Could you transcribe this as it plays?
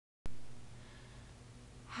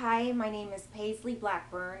Hi, my name is Paisley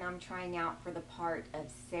Blackburn. I'm trying out for the part of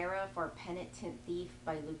Serah for Penitent Thief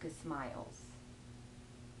by Lucas Miles.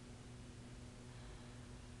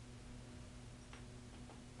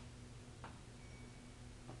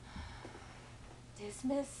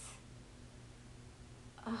 Dismas?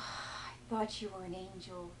 I thought you were an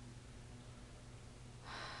angel.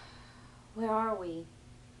 Where are we?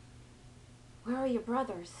 Where are your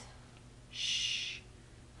brothers? Shh.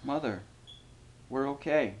 Mother, we're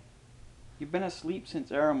okay. You've been asleep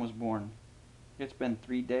since Aram was born. It's been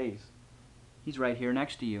 3 days. He's right here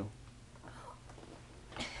next to you.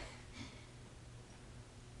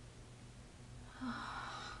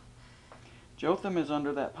 Jotham is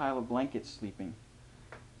under that pile of blankets sleeping.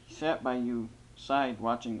 He sat by your side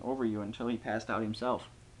watching over you until he passed out himself.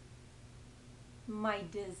 My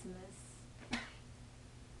Dismas.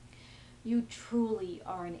 You truly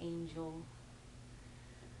are an angel.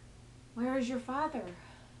 Where is your father?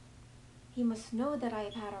 He must know that I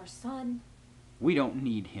have had our son. We don't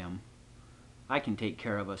need him. I can take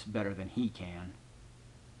care of us better than he can.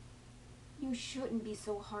 You shouldn't be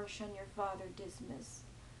so harsh on your father, Dismas.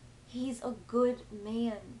 He's a good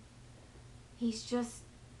man. He's just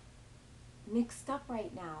mixed up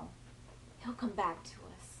right now. He'll come back to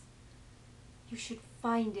us. You should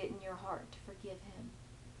find it in your heart to forgive him.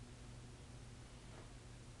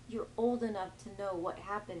 You're old enough to know what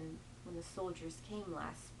happened when the soldiers came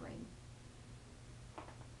last spring.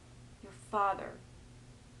 Your father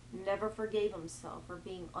never forgave himself for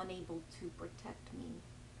being unable to protect me.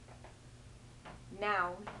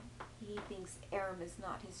 Now he thinks Aram is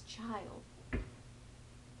not his child.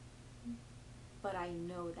 But I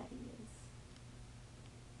know that he is.